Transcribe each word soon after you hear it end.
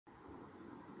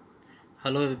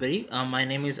Hello everybody, my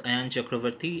name is Ayan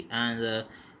Chakravarti and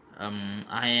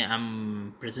I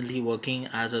am presently working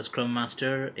as a Scrum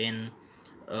Master in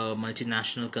a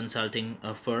multinational consulting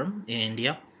firm in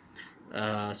India. When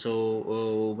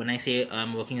I say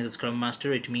I'm working as a Scrum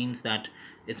Master, it means that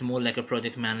it's more like a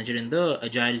project manager in the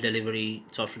agile delivery,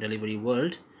 software delivery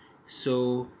world.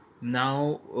 So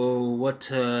now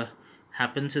what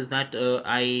happens is that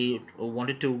I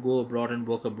wanted to go abroad and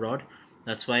work abroad.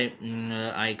 That's why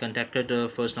I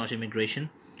contacted First Notch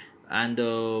Immigration, and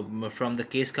from the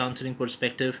case counseling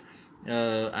perspective,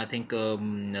 I think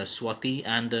Swati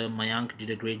and Mayank did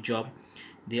a great job.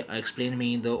 They explained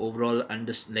me the overall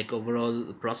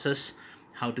overall process,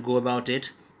 how to go about it,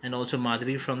 and also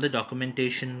Madhuri from the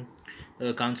documentation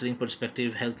counseling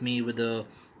perspective helped me with the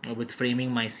with framing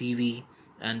my CV,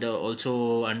 and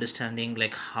also understanding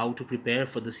like how to prepare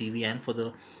for the CV and for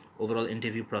the overall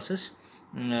interview process.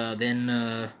 Then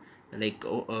I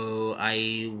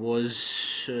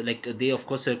was they of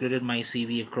course circulated my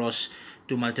CV across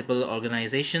to multiple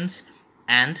organizations,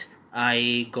 and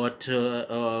I got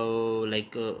a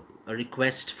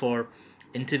request for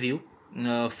interview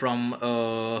from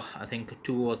I think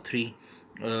two or three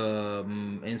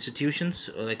institutions,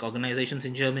 like organizations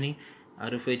in Germany,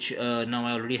 out of which now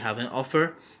I already have an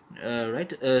offer.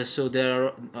 Right, so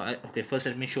there are okay, first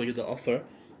let me show you the offer.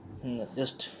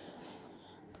 Just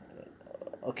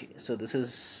okay, so this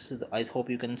is I hope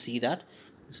you can see that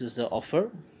this is the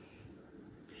offer.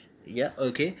 Yeah,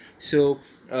 okay, so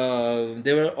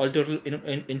there were all total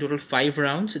in total 5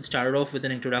 rounds. It started off with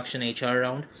an introduction HR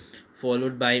round,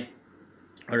 followed by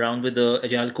a round with the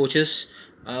agile coaches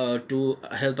to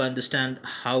help understand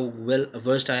how well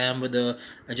versed I am with the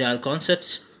agile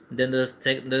concepts. Then the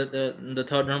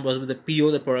third round was with the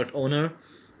PO, the product owner,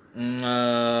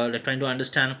 like trying to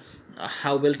understand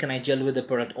how well can I gel with the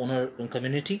product owner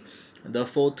community. The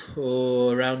fourth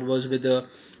round was with the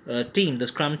team, the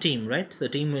Scrum team, right? The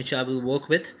team which I will work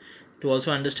with, to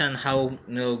also understand how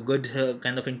good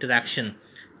kind of interaction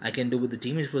I can do with the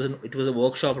team. It was a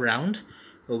workshop round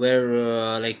where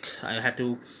I had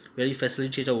to really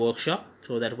facilitate a workshop.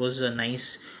 So that was a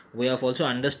nice way of also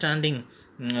understanding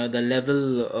the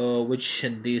level which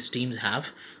these teams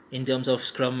have in terms of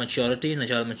Scrum maturity and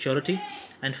Agile maturity.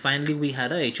 And finally, we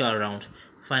had a HR round,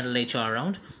 final HR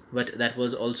round. But that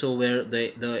was also where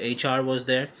the HR was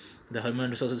there, the human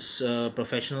resources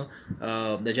professional,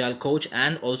 the Agile coach,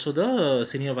 and also the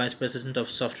senior vice president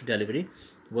of software delivery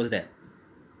was there.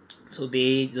 So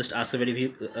they just asked a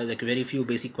very few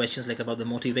basic questions, like about the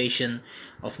motivation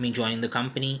of me joining the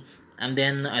company, and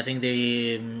then I think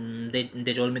they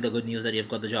told me the good news that you've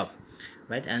got the job,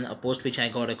 right? And a post which I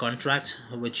got a contract,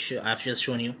 which I've just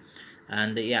shown you.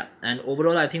 And yeah, and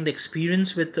overall I think the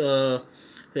experience with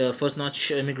First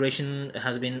Notch Immigration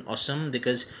has been awesome,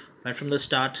 because right from the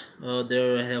start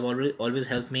they have always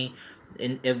helped me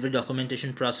in every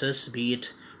documentation process, be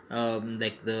it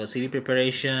like the CV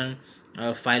preparation,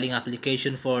 filing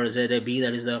application for ZAB,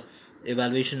 that is the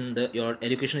evaluation, your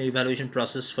educational evaluation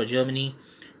process for Germany,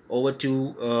 over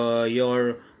to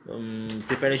your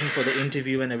preparation for the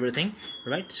interview and everything,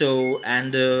 right? So,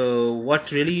 and what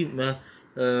really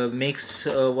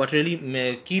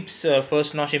keeps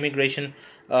First Notch Immigration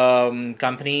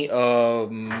company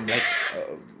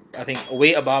I think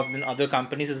way above than other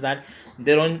companies is that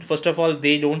they don't, first of all,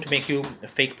 they don't make you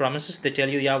fake promises. They tell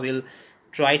you, yeah, we'll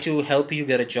try to help you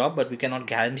get a job, but we cannot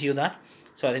guarantee you that.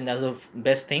 So I think that's the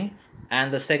best thing.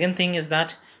 And the second thing is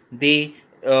that they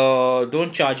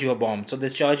don't charge you a bomb. So they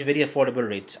charge very affordable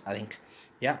rates, I think.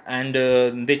 Yeah, and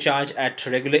they charge at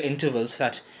regular intervals,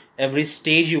 that every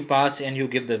stage you pass and you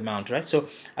give the amount, right? So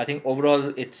I think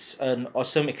overall it's an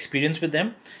awesome experience with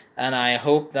them, and I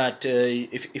hope that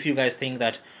if you guys think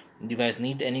that you guys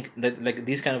need any like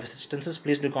these kind of assistances,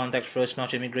 please do contact First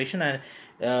Notch Immigration, and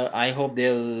I hope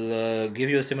they'll give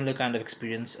you a similar kind of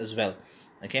experience as well.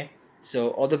 Okay, so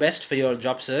all the best for your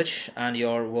job search and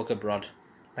your work abroad.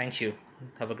 Thank you.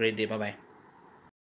 Have a great day. Bye bye.